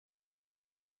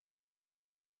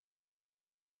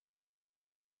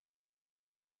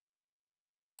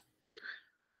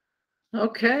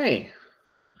Okay.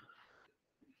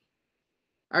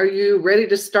 Are you ready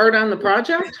to start on the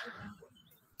project?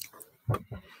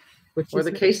 Or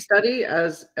the case study,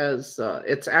 as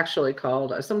it's actually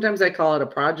called. Sometimes I call it a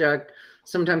project.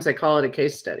 Sometimes I call it a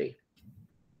case study.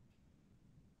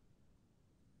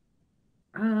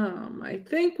 I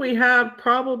think we have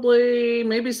probably,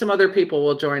 maybe some other people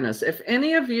will join us. If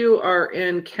any of you are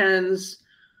in Ken's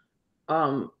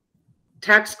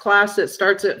tax class that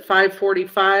starts at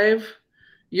 5:45,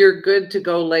 you're good to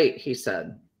go late, he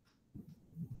said.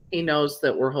 He knows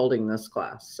that we're holding this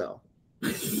class, so.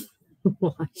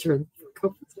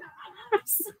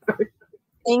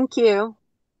 Thank you.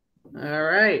 All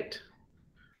right.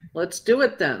 Let's do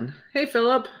it then. Hey,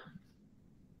 Philip.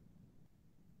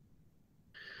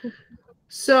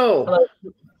 So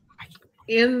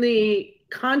in the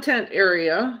content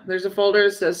area, there's a folder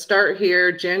that says start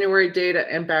here, January data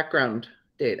and background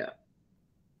data.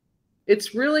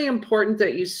 It's really important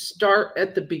that you start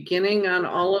at the beginning on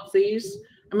all of these.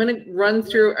 I'm going to run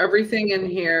through everything in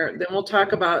here. Then we'll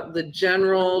talk about the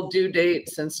general due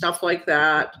dates and stuff like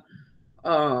that.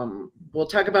 We'll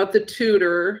talk about the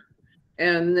tutor,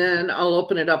 and then I'll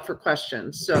open it up for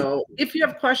questions. So if you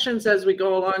have questions as we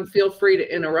go along, feel free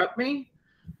to interrupt me.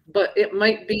 But it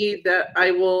might be that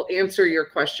I will answer your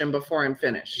question before I'm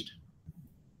finished.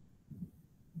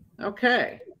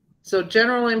 Okay, so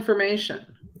general information.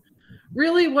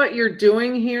 Really what you're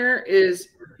doing here is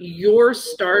you're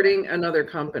starting another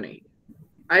company.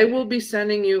 I will be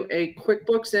sending you a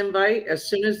QuickBooks invite as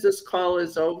soon as this call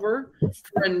is over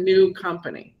for a new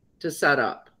company to set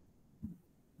up.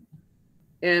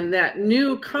 And that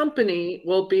new company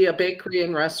will be a bakery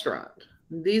and restaurant.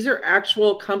 These are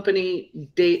actual company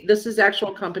data. This is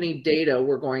actual company data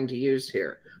we're going to use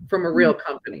here from a real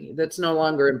company that's no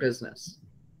longer in business.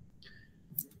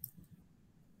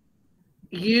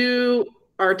 You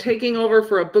are taking over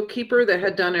for a bookkeeper that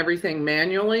had done everything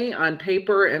manually on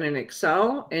paper and in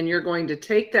Excel, and you're going to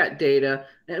take that data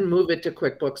and move it to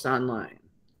QuickBooks Online.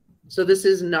 So this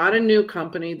is not a new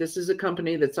company. This is a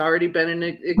company that's already been in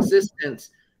existence,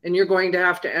 and you're going to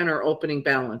have to enter opening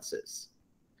balances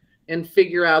and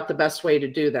figure out the best way to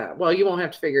do that. Well, you won't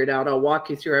have to figure it out. I'll walk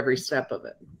you through every step of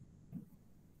it.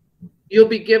 You'll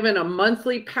be given a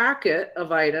monthly packet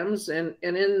of items, and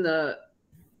in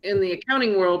the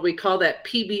accounting world, we call that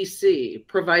PBC,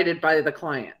 provided by the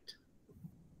client.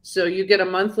 So you get a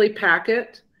monthly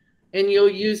packet, and you'll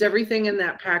use everything in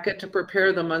that packet to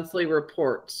prepare the monthly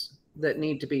reports that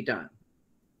need to be done.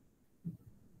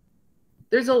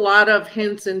 There's a lot of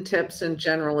hints and tips and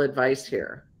general advice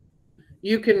here.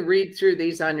 You can read through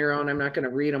these on your own. I'm not going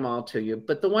to read them all to you.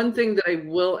 But the one thing that I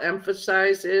will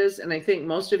emphasize is, and I think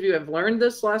most of you have learned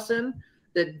this lesson,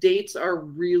 that dates are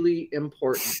really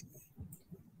important.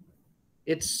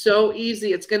 It's so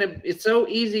easy. It's so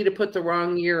easy to put the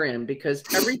wrong year in because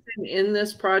everything in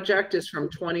this project is from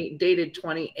dated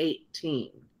 2018.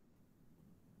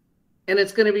 And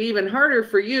it's going to be even harder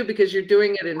for you because you're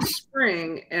doing it in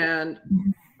spring, and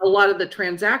a lot of the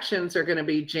transactions are going to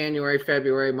be January,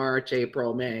 February, March,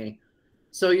 April, May.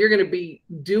 So you're going to be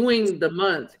doing the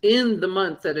month in the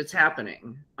month that it's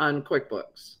happening on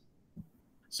QuickBooks.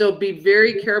 So be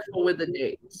very careful with the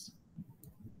dates.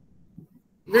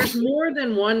 There's more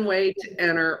than one way to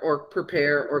enter or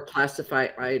prepare or classify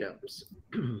items.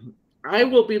 I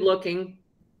will be looking,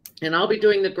 and I'll be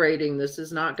doing the grading. This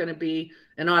is not going to be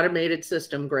an automated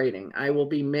system grading. I will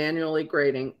be manually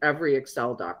grading every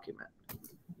Excel document.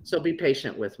 So be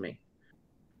patient with me.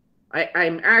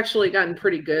 I'm actually gotten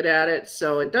pretty good at it,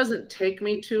 so it doesn't take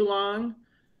me too long.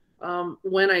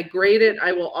 When I grade it,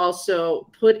 I will also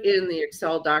put in the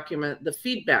Excel document the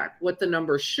feedback, what the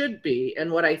number should be,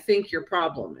 and what I think your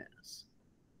problem is.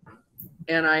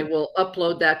 And I will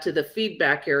upload that to the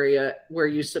feedback area where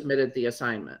you submitted the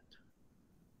assignment.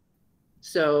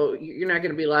 So you're not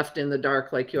going to be left in the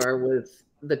dark like you are with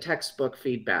the textbook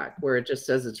feedback where it just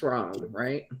says it's wrong,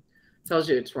 right? It tells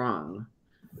you it's wrong.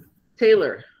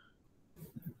 Taylor.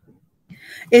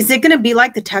 Is it going to be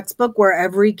like the textbook where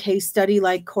every case study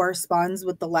like corresponds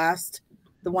with the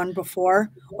one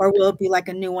before, or will it be like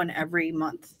a new one every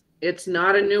month? It's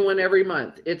not a new one every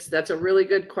month. That's a really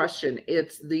good question.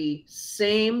 It's the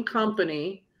same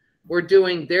company. We're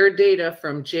doing their data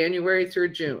from January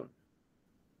through June.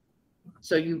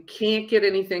 So you can't get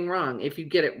anything wrong. If you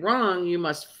get it wrong, you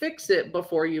must fix it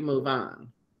before you move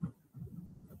on.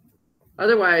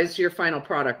 Otherwise, your final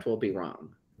product will be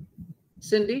wrong.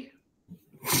 Cindy?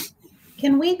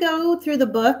 Can we go through the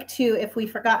book to, if we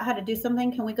forgot how to do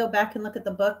something, can we go back and look at the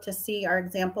book to see our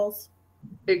examples?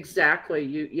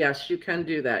 Exactly. Yes, you can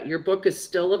do that. Your book is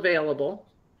still available.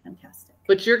 Fantastic.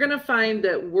 But you're going to find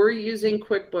that we're using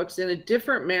QuickBooks in a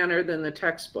different manner than the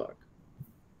textbook.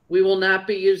 We will not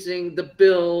be using the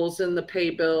bills and the pay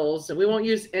bills, and we won't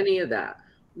use any of that.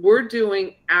 We're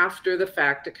doing after the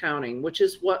fact accounting, which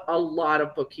is what a lot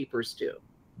of bookkeepers do.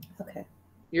 Okay.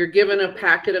 You're given a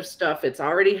packet of stuff. It's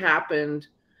already happened.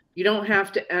 You don't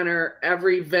have to enter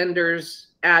every vendor's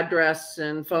address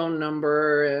and phone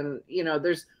number. And, you know,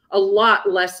 there's a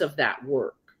lot less of that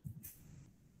work.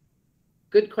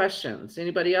 Good questions.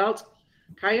 Anybody else?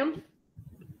 Kayam?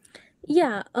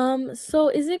 Yeah. So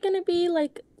is it going to be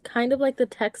like kind of like the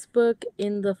textbook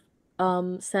in the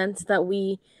sense that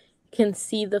we can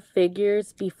see the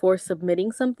figures before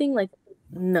submitting something? Like,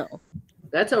 no.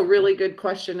 That's a really good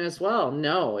question as well.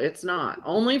 No, it's not.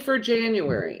 Only for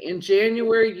January. In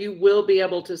January, you will be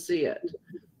able to see it.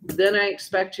 Then I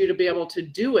expect you to be able to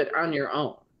do it on your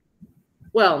own.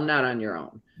 Well, not on your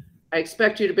own. I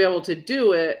expect you to be able to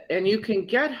do it, and you can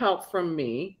get help from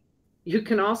me. You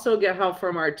can also get help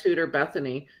from our tutor,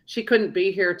 Bethany. She couldn't be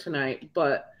here tonight,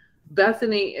 but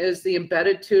Bethany is the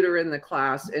embedded tutor in the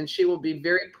class, and she will be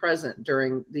very present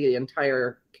during the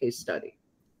entire case study.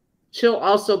 She'll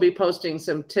also be posting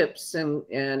some tips and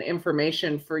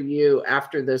information for you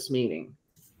after this meeting.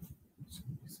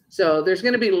 So there's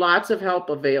going to be lots of help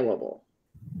available.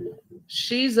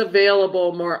 She's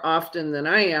available more often than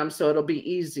I am, so it'll be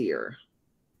easier.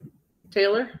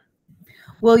 Taylor?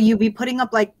 Will you be putting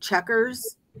up like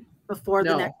checkers before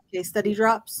No. the next case study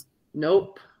drops?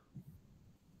 Nope.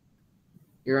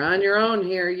 You're on your own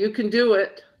here. You can do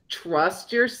it.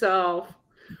 Trust yourself.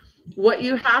 What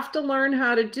you have to learn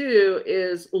how to do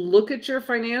is look at your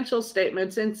financial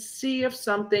statements and see if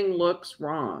something looks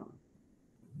wrong.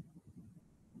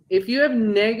 If you have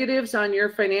negatives on your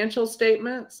financial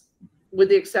statements, with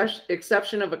the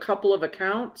exception of a couple of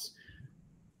accounts,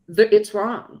 it's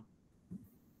wrong,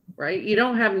 right? You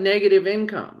don't have negative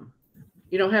income.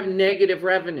 You don't have negative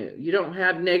revenue. You don't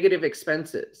have negative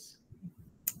expenses.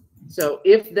 So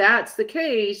if that's the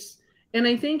case, and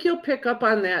I think you'll pick up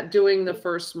on that doing the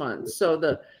first month. So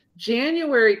the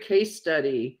January case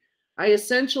study, I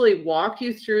essentially walk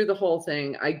you through the whole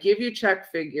thing. I give you check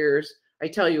figures. I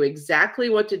tell you exactly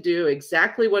what to do,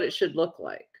 exactly what it should look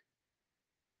like.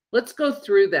 Let's go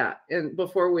through that and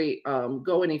before we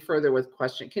go any further with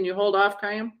question. Can you hold off,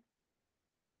 Kayam?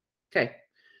 Okay,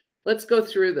 let's go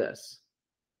through this.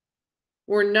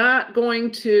 We're not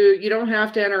going to, you don't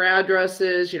have to enter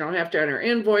addresses, you don't have to enter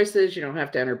invoices, you don't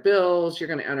have to enter bills, you're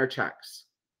going to enter checks.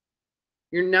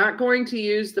 You're not going to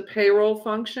use the payroll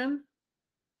function.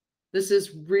 This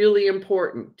is really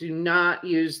important. Do not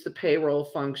use the payroll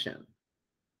function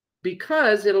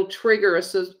because it'll trigger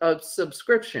a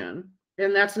subscription,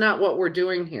 and that's not what we're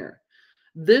doing here.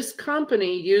 This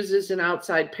company uses an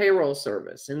outside payroll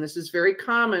service, and this is very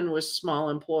common with small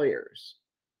employers.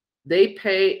 They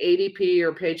pay ADP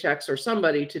or Paychex or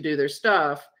somebody to do their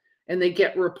stuff, and they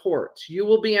get reports. You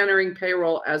will be entering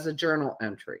payroll as a journal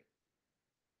entry.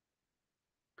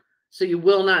 So you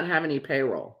will not have any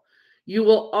payroll. You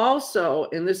will also,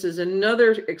 and this is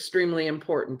another extremely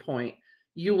important point,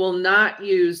 you will not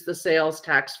use the sales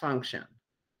tax function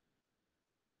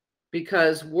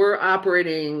because we're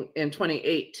operating in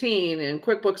 2018 and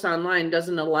QuickBooks Online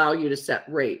doesn't allow you to set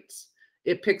rates.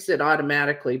 It picks it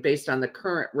automatically based on the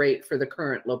current rate for the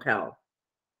current locale.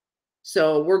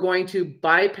 So we're going to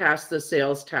bypass the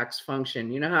sales tax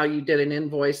function. You know how you did an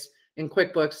invoice in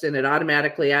QuickBooks and it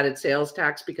automatically added sales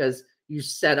tax because you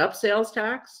set up sales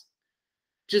tax?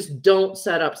 Just don't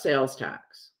set up sales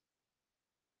tax.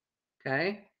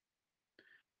 Okay.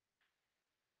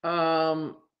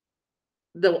 The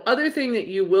other thing that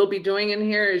you will be doing in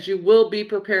here is you will be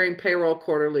preparing payroll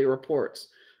quarterly reports.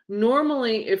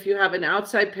 Normally, if you have an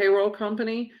outside payroll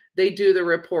company, they do the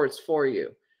reports for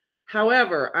you.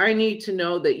 However, I need to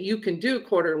know that you can do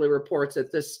quarterly reports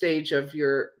at this stage of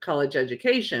your college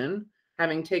education,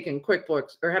 having taken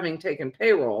QuickBooks or having taken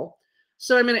payroll.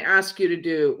 So I'm going to ask you to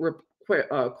do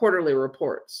quarterly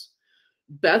reports.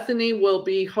 Bethany will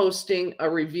be hosting a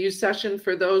review session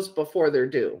for those before they're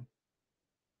due,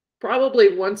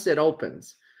 probably once it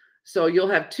opens. So you'll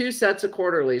have two sets of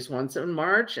quarterlies, once in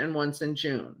March and once in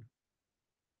June.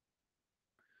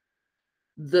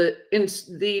 The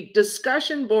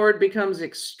discussion board becomes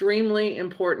extremely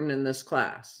important in this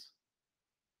class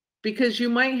because you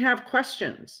might have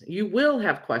questions. You will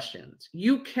have questions.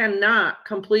 You cannot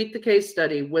complete the case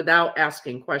study without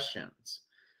asking questions.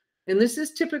 And this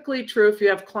is typically true if you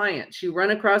have clients. You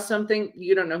run across something,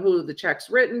 you don't know who the check's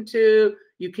written to,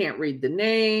 you can't read the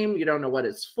name, you don't know what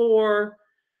it's for.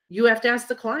 You have to ask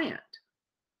the client.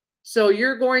 So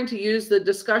you're going to use the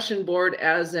discussion board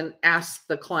as an ask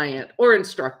the client or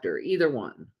instructor, either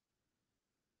one.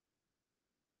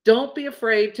 Don't be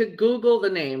afraid to Google the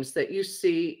names that you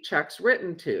see checks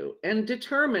written to and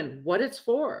determine what it's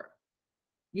for.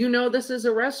 You know, this is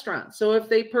a restaurant. So if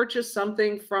they purchase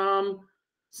something from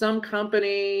some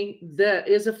company that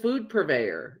is a food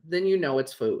purveyor, then you know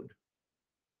it's food.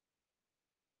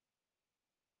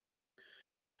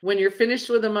 When you're finished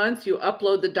with a month, you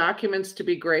upload the documents to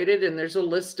be graded, and there's a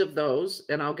list of those,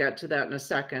 and I'll get to that in a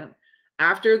second.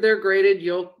 After they're graded,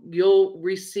 you'll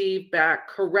receive back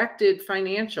corrected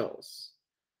financials.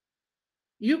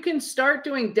 You can start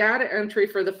doing data entry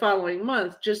for the following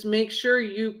month. Just make sure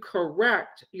you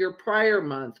correct your prior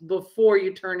month before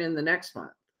you turn in the next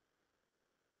month.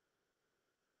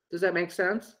 Does that make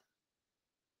sense?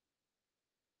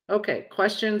 Okay,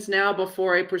 questions now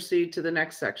before I proceed to the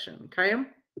next section. Kayam?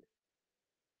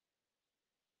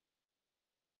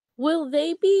 Will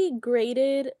they be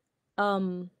graded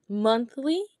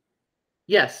monthly?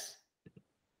 Yes.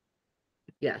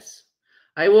 Yes.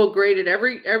 I will grade it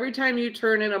every time you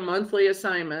turn in a monthly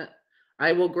assignment.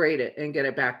 I will grade it and get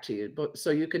it back to you,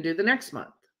 so you can do the next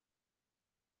month.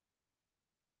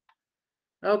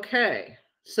 Okay,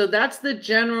 so that's the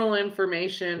general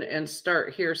information and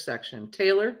start here section.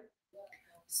 Taylor?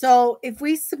 So if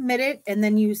we submit it and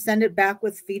then you send it back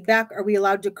with feedback, are we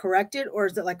allowed to correct it, or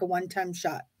is it like a one-time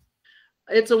shot?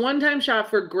 It's a one-time shot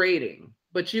for grading,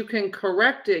 but you can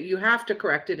correct it. You have to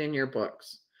correct it in your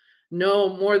books.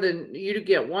 No more than you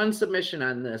get one submission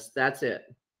on this. That's it.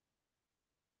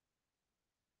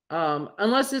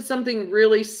 Unless it's something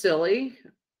really silly.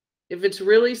 If it's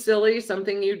really silly,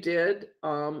 something you did,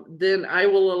 then I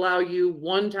will allow you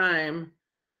one time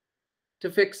to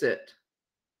fix it.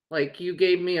 Like you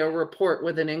gave me a report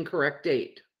with an incorrect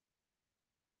date,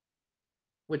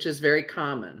 which is very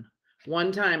common.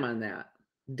 One time on that.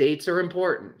 Dates are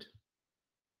important.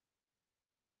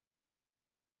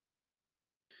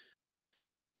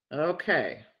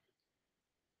 Okay.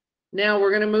 Now we're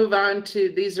going to move on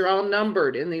to, these are all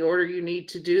numbered in the order you need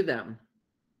to do them.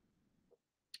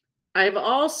 I've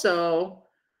also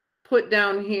put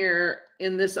down here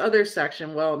in this other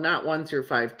section, well, not 1 through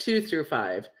 5, 2 through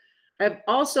 5. I've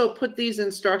also put these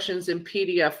instructions in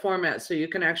PDF format so you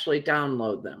can actually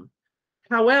download them.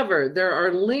 However, there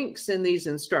are links in these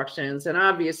instructions, and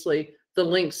obviously the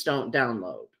links don't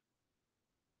download.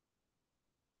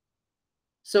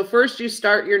 So first you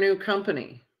start your new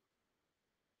company.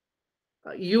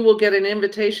 You will get an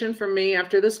invitation from me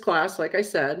after this class, like I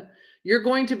said. You're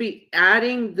going to be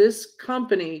adding this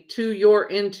company to your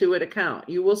Intuit account.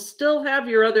 You will still have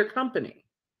your other company,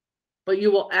 but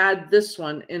you will add this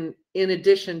one in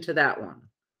addition to that one.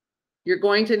 You're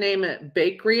going to name it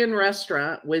Bakery and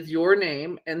Restaurant with your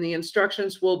name, and the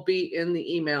instructions will be in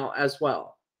the email as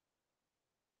well.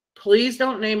 Please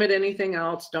don't name it anything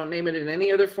else. Don't name it in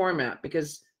any other format,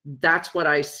 because that's what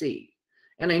I see.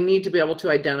 And I need to be able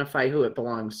to identify who it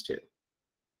belongs to.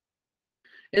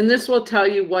 And this will tell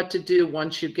you what to do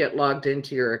once you get logged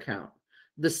into your account,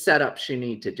 the setups you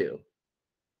need to do.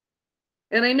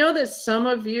 And I know that some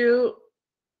of you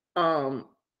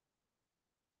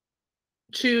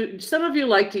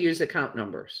like to use account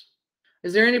numbers.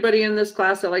 Is there anybody in this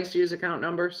class that likes to use account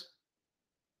numbers?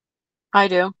 I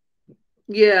do.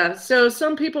 Yeah, so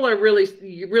some people are really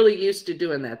used to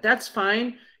doing that. That's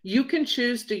fine. You can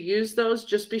choose to use those.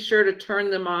 Just be sure to turn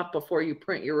them off before you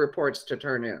print your reports to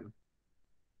turn in.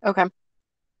 Okay. All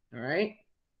right.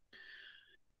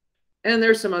 And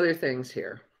there's some other things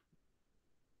here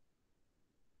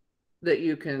that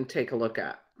you can take a look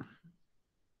at.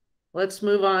 Let's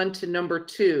move on to number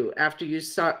 2. After you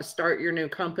start your new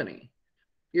company,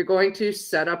 you're going to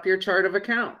set up your chart of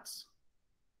accounts.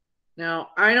 Now,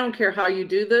 I don't care how you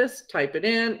do this. Type it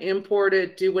in, import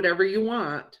it, do whatever you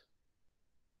want.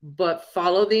 But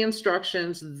follow the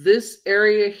instructions. This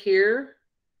area here,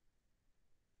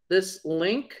 this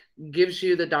link gives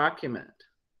you the document.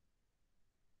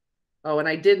 Oh, and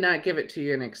I did not give it to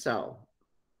you in Excel.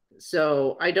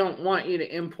 So I don't want you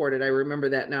to import it. I remember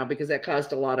that now because that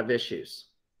caused a lot of issues.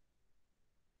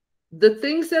 The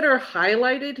things that are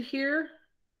highlighted here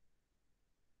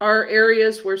are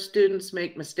areas where students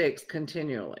make mistakes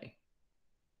continually.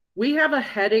 We have a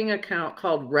heading account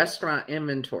called Restaurant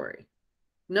Inventory.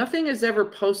 Nothing is ever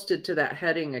posted to that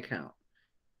heading account.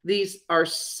 These are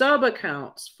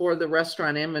sub-accounts for the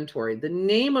restaurant inventory. The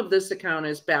name of this account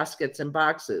is Baskets and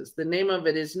Boxes. The name of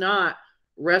it is not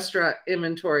Restaurant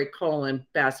Inventory :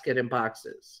 Basket and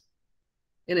Boxes.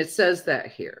 And it says that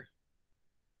here.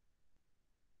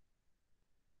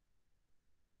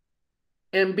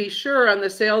 And be sure on the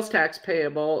sales tax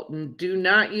payable, do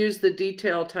not use the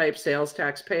detail type sales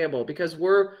tax payable because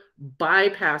we're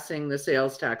bypassing the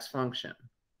sales tax function.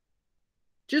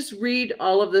 Just read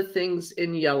all of the things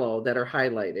in yellow that are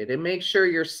highlighted and make sure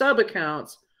your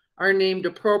sub-accounts are named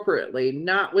appropriately,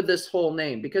 not with this whole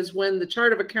name, because when the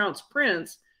chart of accounts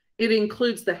prints, it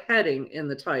includes the heading in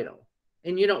the title,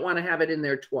 and you don't want to have it in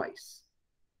there twice.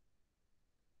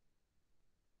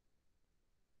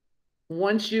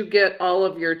 Once you get all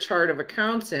of your chart of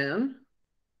accounts in,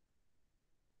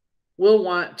 we'll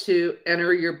want to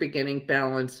enter your beginning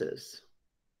balances.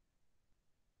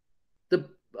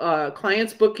 The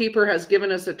client's bookkeeper has given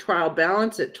us a trial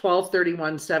balance at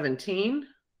 12/31/17.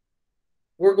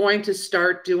 We're going to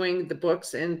start doing the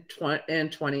books in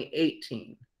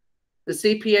 2018. The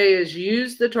CPA has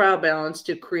used the trial balance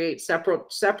to create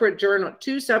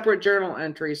two separate journal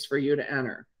entries for you to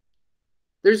enter.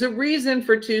 There's a reason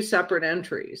for two separate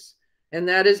entries, and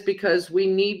that is because we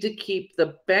need to keep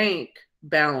the bank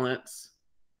balance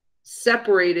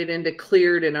separated into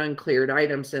cleared and uncleared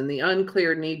items, and the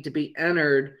uncleared need to be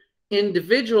entered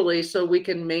individually so we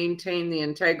can maintain the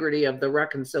integrity of the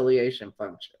reconciliation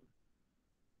function.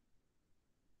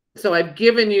 So I've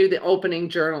given you the opening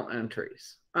journal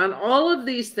entries. On all of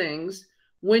these things,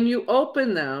 when you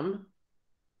open them,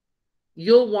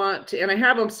 you'll want to, and I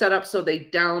have them set up so they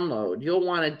download. You'll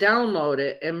want to download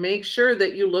it and make sure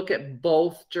that you look at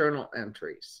both journal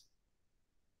entries.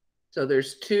 So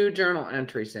there's two journal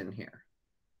entries in here.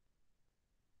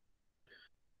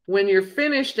 When you're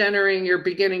finished entering your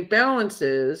beginning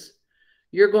balances,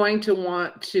 you're going to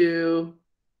want to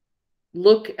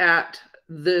look at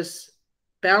this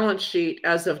balance sheet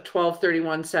as of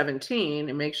 12/31/17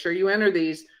 and make sure you enter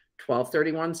these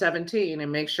 12/31/17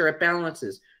 and make sure it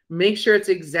balances. Make sure it's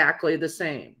exactly the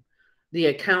same. The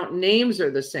account names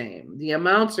are the same. The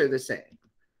amounts are the same.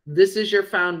 This is your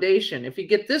foundation. If you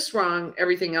get this wrong,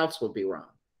 everything else will be wrong.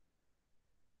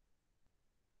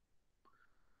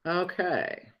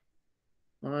 Okay.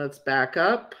 Well, let's back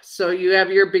up. So you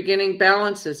have your beginning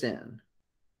balances in.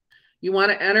 You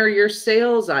want to enter your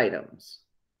sales items.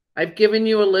 I've given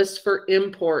you a list for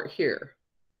import here.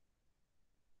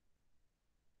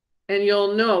 And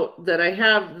you'll note that I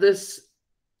have this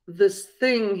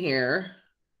thing here,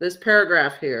 this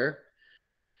paragraph here.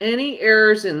 Any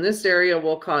errors in this area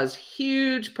will cause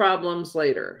huge problems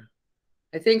later.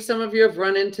 I think some of you have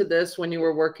run into this when you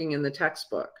were working in the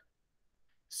textbook.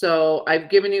 So I've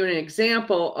given you an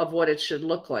example of what it should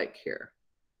look like here.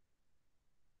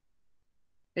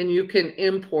 And you can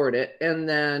import it. And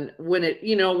then when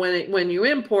you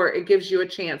import, it gives you a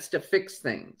chance to fix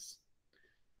things.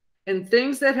 And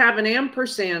things that have an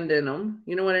ampersand in them,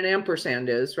 you know what an ampersand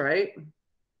is, right?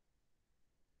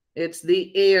 It's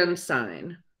the and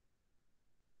sign.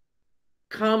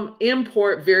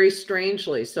 Import very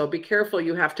strangely. So be careful,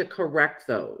 you have to correct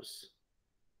those.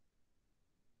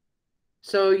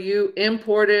 So you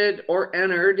imported or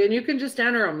entered, and you can just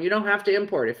enter them. You don't have to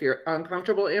import. If you're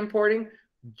uncomfortable importing,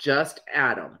 just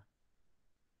add them.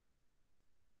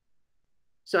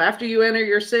 So after you enter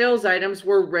your sales items,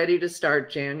 we're ready to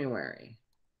start January.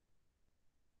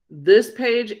 This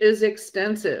page is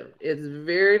extensive. It's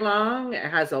very long. It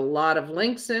has a lot of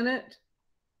links in it,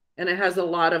 and it has a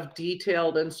lot of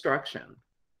detailed instruction.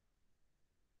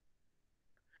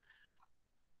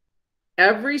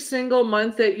 Every single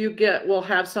month that you get will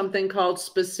have something called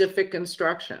specific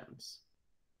instructions.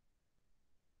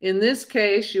 In this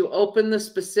case, you open the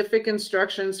specific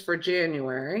instructions for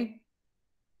January,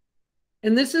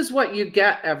 and this is what you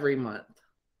get every month.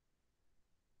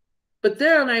 But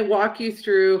then I walk you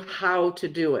through how to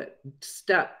do it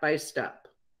step by step.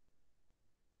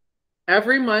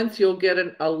 Every month you'll get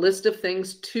a list of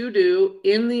things to do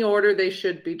in the order they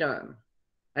should be done.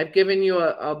 I've given you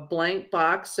a blank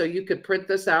box so you could print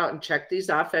this out and check these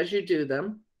off as you do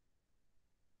them.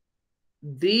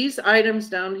 These items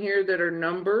down here that are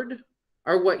numbered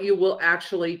are what you will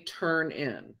actually turn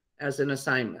in as an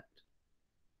assignment.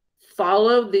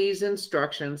 Follow these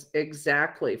instructions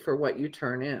exactly for what you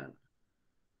turn in.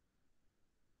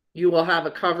 You will have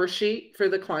a cover sheet for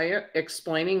the client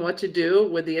explaining what to do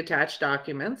with the attached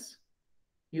documents.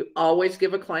 You always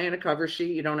give a client a cover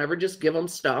sheet. You don't ever just give them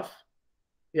stuff.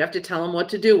 You have to tell them what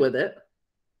to do with it.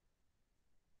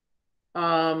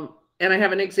 And I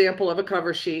have an example of a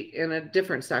cover sheet in a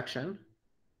different section.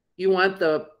 You want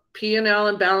the P&L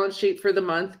and balance sheet for the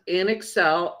month in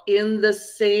Excel in the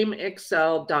same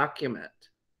Excel document,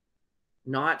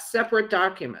 not separate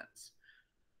documents.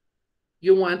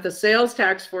 You want the sales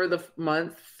tax for the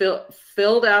month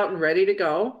filled out and ready to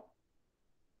go.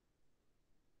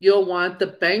 You'll want the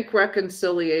bank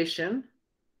reconciliation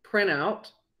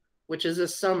printout, which is a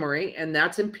summary, and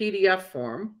that's in PDF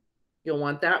form. You'll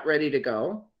want that ready to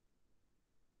go.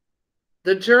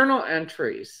 The journal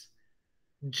entries,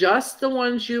 just the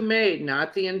ones you made,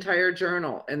 not the entire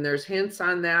journal. And there's hints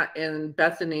on that in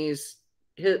Bethany's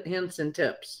hints and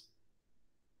tips.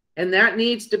 And that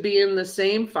needs to be in the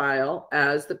same file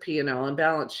as the P&L and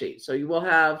balance sheet. So you will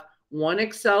have one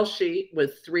Excel sheet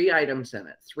with 3 items in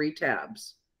it, 3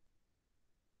 tabs.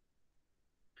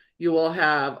 You will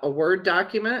have a Word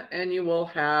document, and you will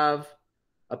have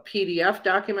a PDF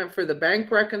document for the bank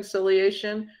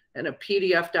reconciliation and a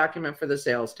PDF document for the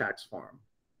sales tax form.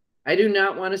 I do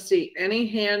not want to see any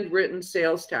handwritten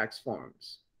sales tax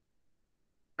forms.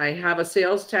 I have a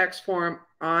sales tax form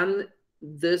on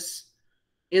this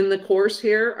in the course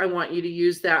here. I want you to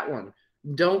use that one.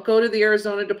 Don't go to the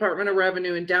Arizona Department of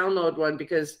Revenue and download one,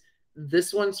 because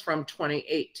this one's from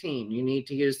 2018. You need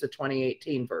to use the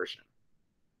 2018 version.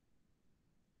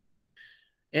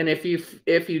 And if you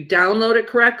download it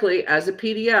correctly as a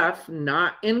PDF,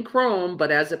 not in Chrome,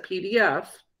 but as a PDF,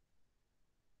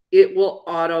 it will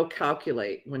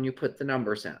auto-calculate when you put the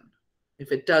numbers in.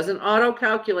 If it doesn't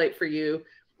auto-calculate for you,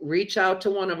 reach out to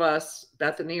one of us,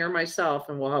 Bethany or myself,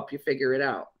 and we'll help you figure it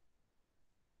out.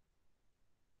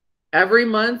 Every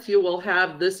month you will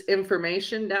have this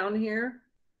information down here.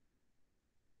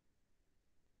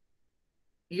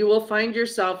 You will find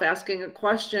yourself asking a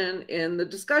question in the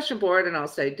discussion board, and I'll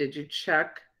say, did you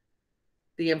check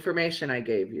the information I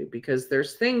gave you? Because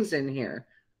there's things in here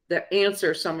that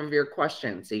answer some of your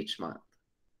questions each month.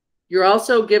 You're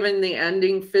also given the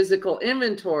ending physical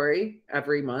inventory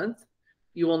every month.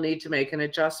 You will need to make an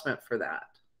adjustment for that.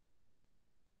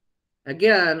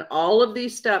 Again, all of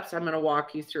these steps I'm going to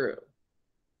walk you through.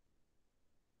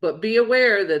 But be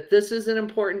aware that this is an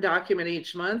important document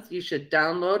each month. You should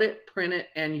download it, print it,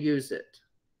 and use it.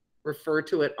 Refer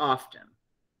to it often.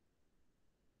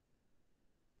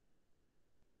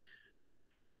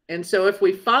 And so if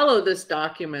we follow this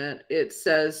document, it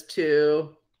says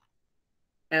to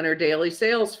enter daily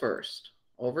sales first.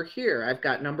 Over here, I've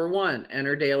got number 1,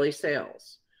 enter daily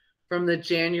sales from the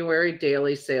January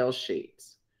daily sales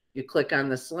sheets. You click on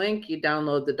this link, you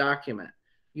download the document.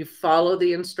 You follow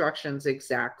the instructions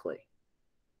exactly.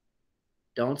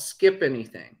 Don't skip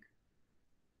anything.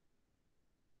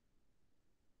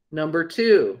 Number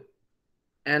 2,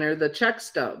 enter the check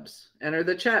stubs. Enter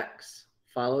the checks.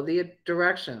 Follow the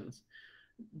directions.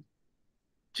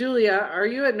 Julia, are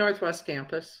you at Northwest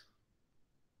Campus?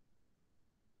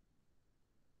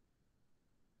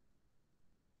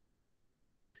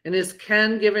 And is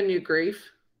Ken giving you grief?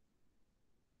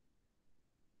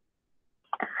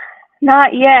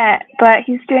 Not yet, but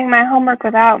he's doing my homework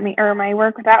without me, or my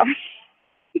work without me.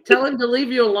 Tell him to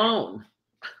leave you alone.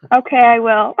 Okay, I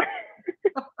will.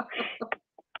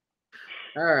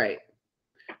 All right.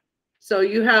 So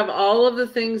you have all of the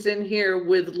things in here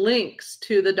with links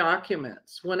to the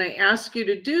documents. When I ask you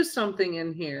to do something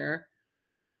in here,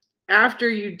 after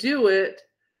you do it,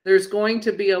 there's going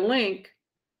to be a link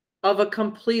of a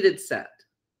completed set.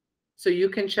 So you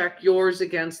can check yours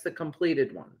against the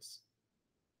completed ones.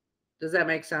 Does that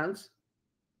make sense?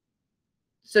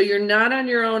 So you're not on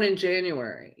your own in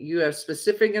January. You have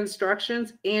specific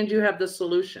instructions and you have the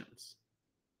solutions.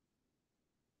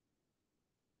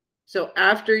 So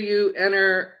after you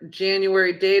enter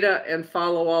January data and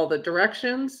follow all the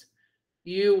directions,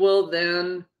 you will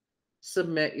then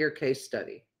submit your case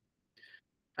study.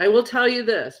 I will tell you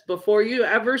this, before you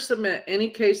ever submit any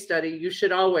case study, you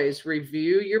should always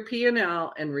review your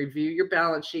P&L and review your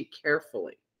balance sheet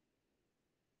carefully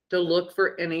to look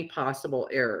for any possible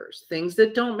errors, things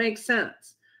that don't make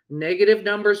sense, negative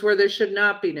numbers where there should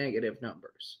not be negative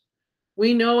numbers.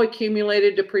 We know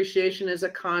accumulated depreciation is a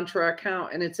contra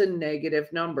account and it's a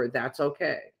negative number. That's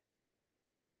okay.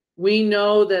 We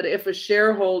know that if a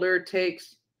shareholder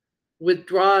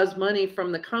withdraws money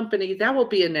from the company, that will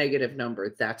be a negative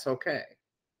number. That's okay.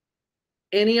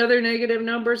 Any other negative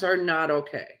numbers are not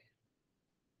okay.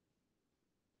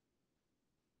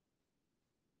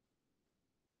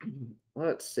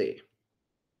 Let's see.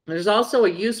 There's also a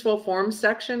useful form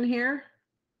section here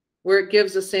where it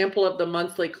gives a sample of the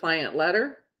monthly client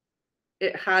letter.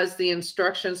 It has the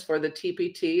instructions for the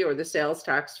TPT or the sales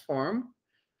tax form.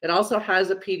 It also has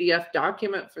a PDF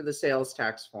document for the sales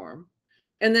tax form.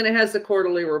 And then it has the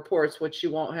quarterly reports, which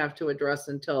you won't have to address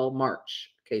until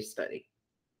March case study.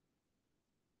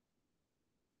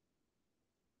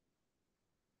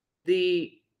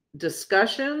 The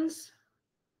discussions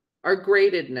are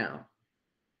graded now.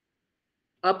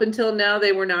 Up until now,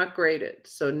 they were not graded.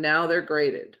 So now they're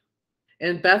graded.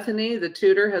 And Bethany, the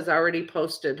tutor, has already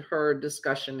posted her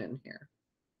discussion in here.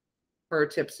 her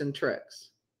tips and tricks.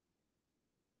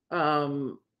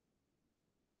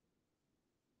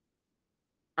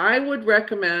 I would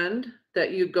recommend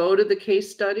that you go to the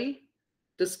case study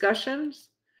discussions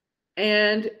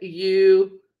and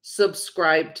you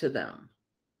subscribe to them.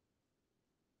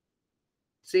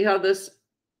 See how this,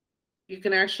 you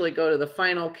can actually go to the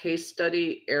final case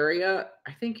study area.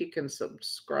 I think you can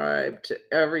subscribe to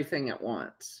everything at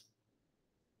once.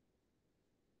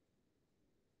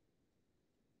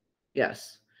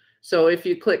 Yes. So if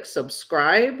you click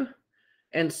subscribe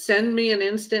and send me an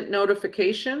instant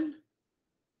notification,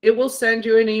 it will send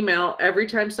you an email every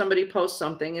time somebody posts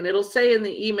something, and it'll say in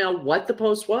the email what the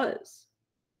post was.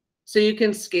 So you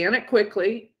can scan it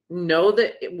quickly, know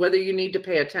that whether you need to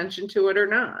pay attention to it or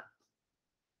not.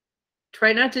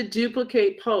 Try not to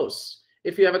duplicate posts.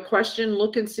 If you have a question,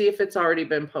 look and see if it's already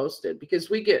been posted, because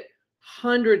we get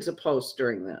hundreds of posts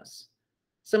during this.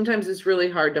 Sometimes it's really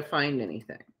hard to find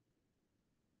anything.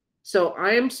 So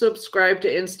I am subscribed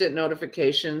to instant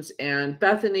notifications, and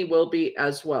Bethany will be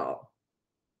as well.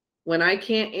 When I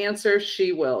can't answer,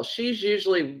 she will. She's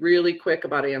usually really quick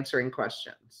about answering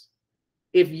questions.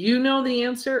 If you know the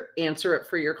answer it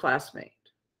for your classmate.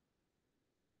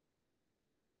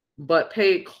 But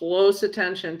pay close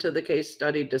attention to the case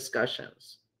study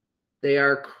discussions. They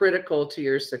are critical to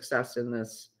your success in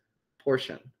this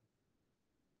portion.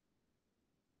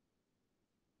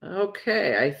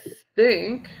 Okay, I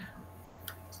think,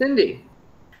 Cindy.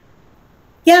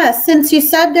 Yeah, since you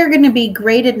said they're going to be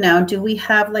graded now, do we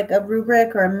have like a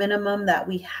rubric or a minimum that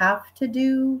we have to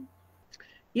do?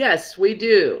 Yes, we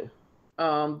do.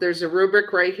 There's a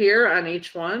rubric right here on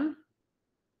each one.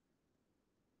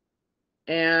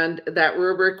 And that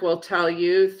rubric will tell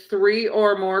you 3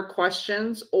 or more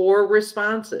questions or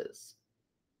responses,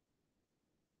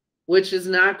 which is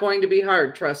not going to be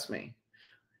hard, trust me.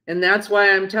 And that's why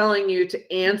I'm telling you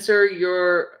to answer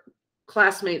your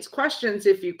classmates' questions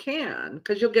if you can,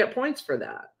 because you'll get points for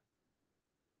that.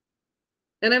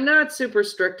 And I'm not super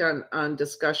strict on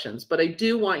discussions, but I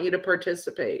do want you to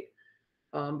participate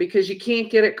because you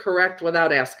can't get it correct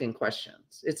without asking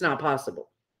questions. It's not possible.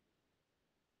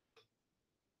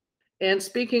 And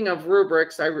speaking of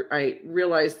rubrics, I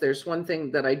realized there's one thing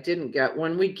that I didn't get.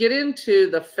 When we get into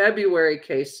the February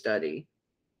case study,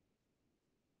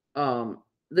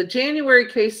 the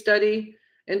January case study,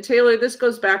 and Taylor, this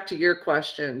goes back to your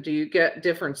question. Do you get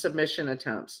different submission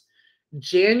attempts?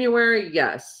 January,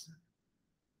 yes.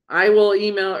 I will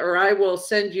email or I will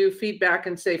send you feedback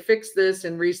and say, fix this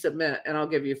and resubmit, and I'll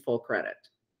give you full credit.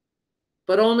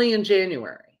 But only in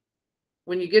January.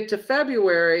 When you get to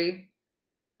February,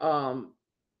 oops,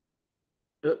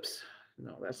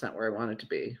 no, that's not where I want it to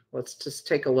be. Let's just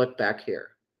take a look back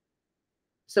here.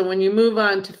 So when you move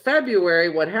on to February,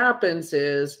 what happens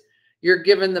is you're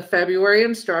given the February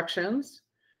instructions.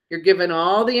 You're given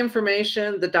all the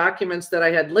information, the documents that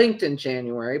I had linked in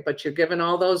January, but you're given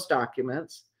all those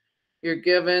documents. You're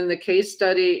given the case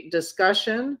study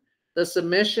discussion, the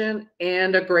submission,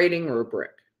 and a grading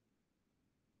rubric.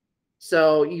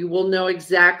 So you will know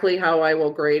exactly how I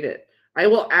will grade it. I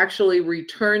will actually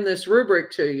return this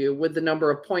rubric to you with the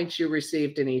number of points you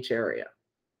received in each area.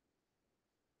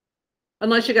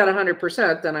 Unless you got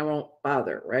 100%, then I won't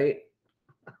bother, right?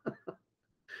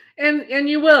 and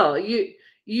you will.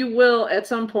 You will at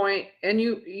some point, and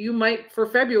you might for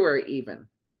February even.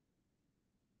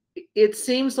 It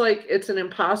seems like it's an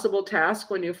impossible task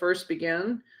when you first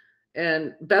begin.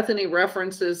 And Bethany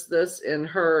references this in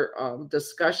her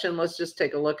discussion. Let's just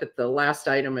take a look at the last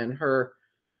item in her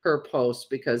post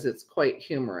because it's quite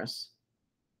humorous.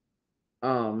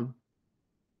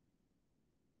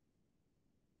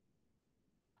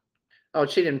 Oh,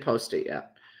 she didn't post it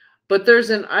yet. But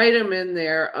there's an item in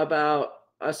there about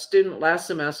a student last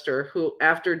semester who,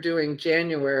 after doing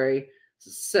January,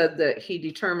 said that he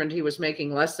determined he was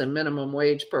making less than minimum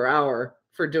wage per hour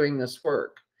for doing this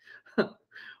work,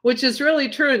 which is really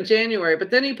true in January. But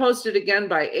then he posted again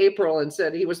by April and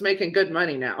said he was making good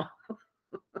money now.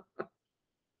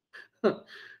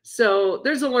 So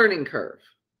there's a learning curve.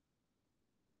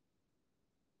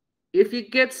 If you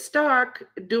get stuck,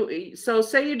 so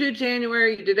say you do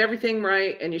January, you did everything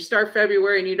right, and you start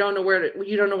February and you don't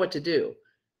know what to do.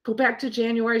 Go back to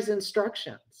January's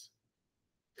instructions.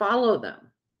 Follow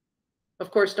them.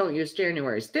 Of course, don't use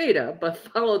January's data, but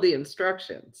follow the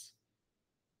instructions.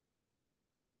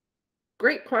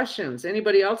 Great questions.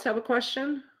 Anybody else have a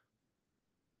question?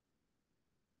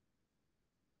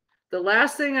 The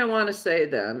last thing I want to say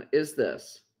then is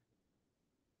this.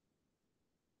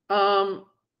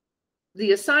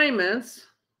 The assignments,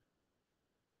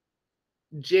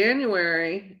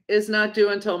 January is not due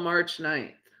until March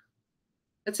 9th.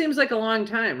 It seems like a long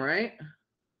time, right?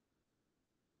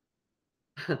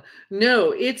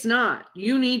 No, it's not.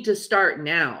 You need to start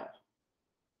now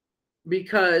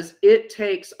because it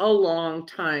takes a long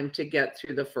time to get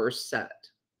through the first set.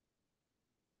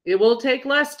 It will take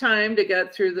less time to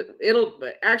get through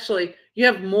actually, you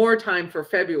have more time for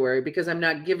February because I'm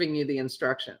not giving you the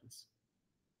instructions.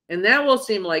 And that will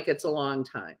seem like it's a long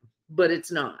time, but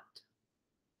it's not.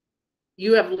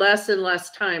 You have less and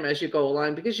less time as you go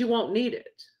along because you won't need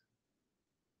it.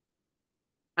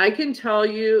 I can tell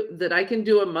you that I can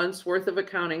do a month's worth of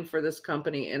accounting for this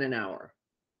company in an hour.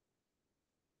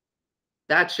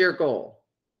 That's your goal.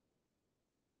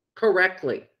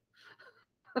 Correctly.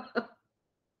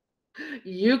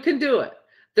 You can do it.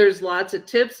 There's lots of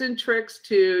tips and tricks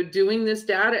to doing this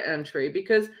data entry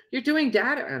because you're doing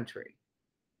data entry.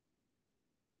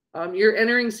 You're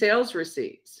entering sales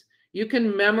receipts. You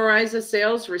can memorize a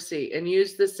sales receipt and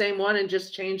use the same one and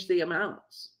just change the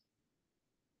amounts.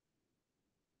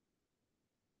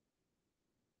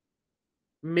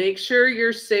 Make sure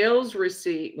your sales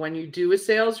receipt, when you do a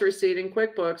sales receipt in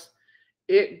QuickBooks,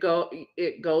 it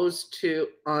goes to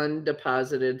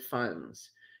undeposited funds.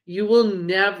 You will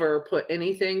never put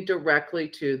anything directly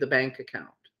to the bank account.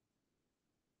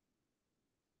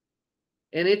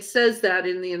 And it says that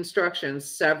in the instructions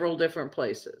several different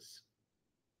places.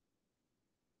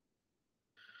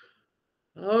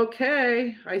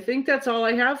 Okay, I think that's all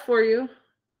I have for you.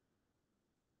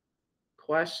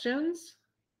 Questions?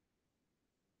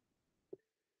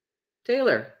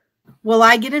 Taylor. Will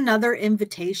I get another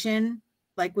invitation?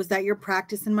 Like, was that your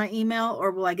practice in my email,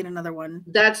 or will I get another one?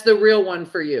 That's the real one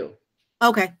for you.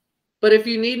 Okay. But if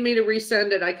you need me to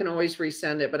resend it, I can always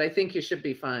resend it, but I think you should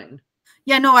be fine.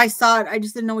 Yeah, no, I saw it. I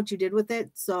just didn't know what you did with it,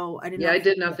 so I didn't know. Yeah, I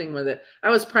did nothing with it. I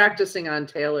was practicing on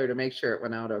Taylor to make sure it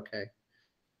went out okay.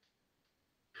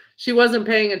 She wasn't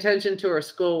paying attention to her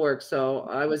schoolwork, so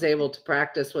I was able to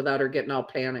practice without her getting all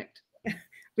panicked.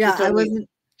 Yeah, I wasn't.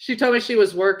 She told me she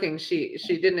was working. She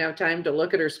didn't have time to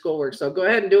look at her schoolwork. So go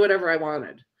ahead and do whatever I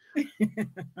wanted.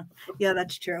 Yeah,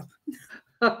 that's true.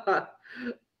 All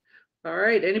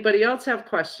right. Anybody else have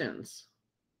questions?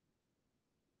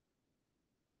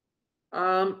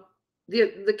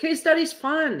 The case study's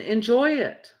fun. Enjoy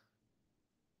it.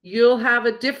 You'll have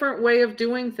a different way of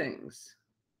doing things.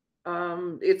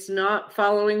 It's not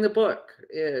following the book.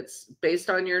 It's based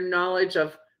on your knowledge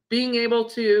of being able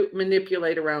to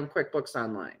manipulate around QuickBooks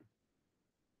Online.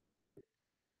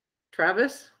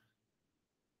 Travis?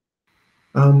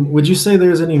 Would you say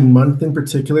there's any month in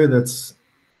particular that's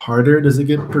harder? Does it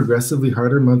get progressively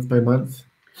harder month by month?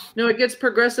 No, it gets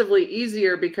progressively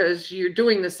easier because you're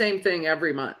doing the same thing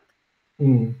every month.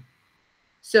 Mm.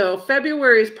 So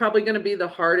February is probably going to be the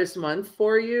hardest month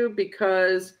for you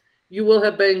because you will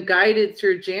have been guided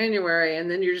through January, and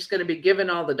then you're just going to be given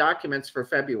all the documents for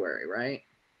February, right?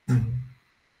 Mm-hmm.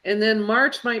 And then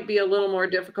March might be a little more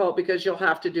difficult because you'll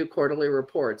have to do quarterly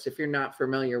reports if you're not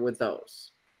familiar with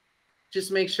those.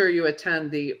 Just make sure you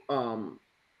attend the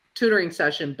tutoring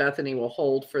session Bethany will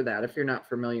hold for that if you're not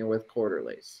familiar with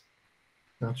quarterlies.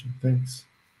 Gotcha. Thanks.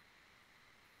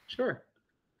 Sure.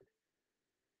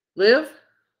 Liv?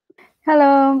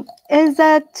 Hello. Is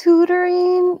that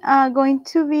tutoring going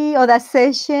to be, or that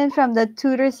session from the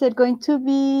tutor said going to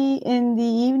be in the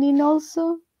evening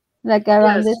also? Like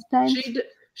around this time?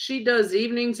 She does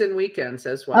evenings and weekends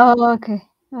as well. Oh, okay.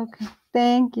 Okay.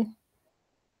 Thank you.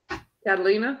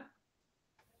 Catalina?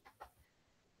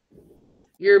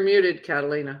 You're muted,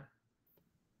 Catalina.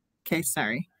 Okay,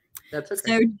 sorry. That's okay.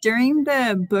 So during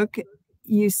the book,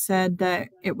 you said that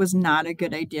it was not a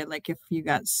good idea, like if you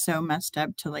got so messed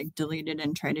up, to like delete it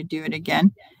and try to do it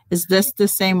again. Is this the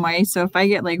same way? So if I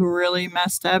get like really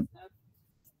messed up,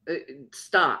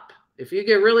 stop. If you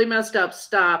get really messed up,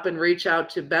 stop and reach out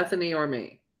to Bethany or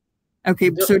me.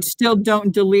 Okay, so still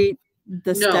don't delete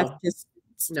the stuff. Just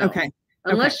no. Okay.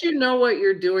 Unless you know what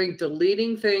you're doing,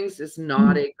 deleting things is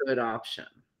not a good option.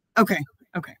 Okay.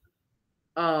 Okay.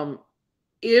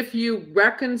 If you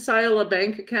reconcile a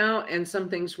bank account and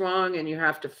something's wrong and you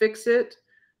have to fix it,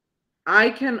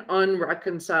 I can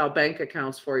unreconcile bank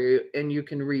accounts for you and you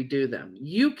can redo them.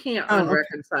 You can't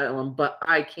unreconcile them, but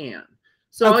I can.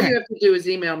 So all you have to do is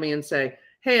email me and say,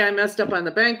 hey, I messed up on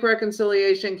the bank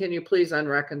reconciliation. Can you please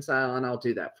unreconcile? And I'll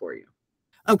do that for you.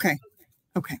 Okay.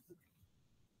 Okay.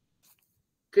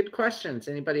 Good questions.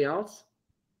 Anybody else?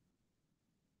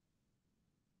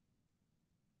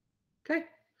 Okay.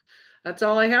 That's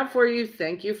all I have for you.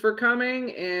 Thank you for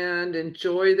coming and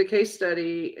enjoy the case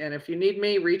study. And if you need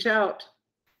me, reach out.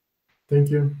 Thank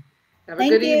you. Have a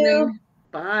good evening.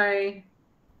 Bye.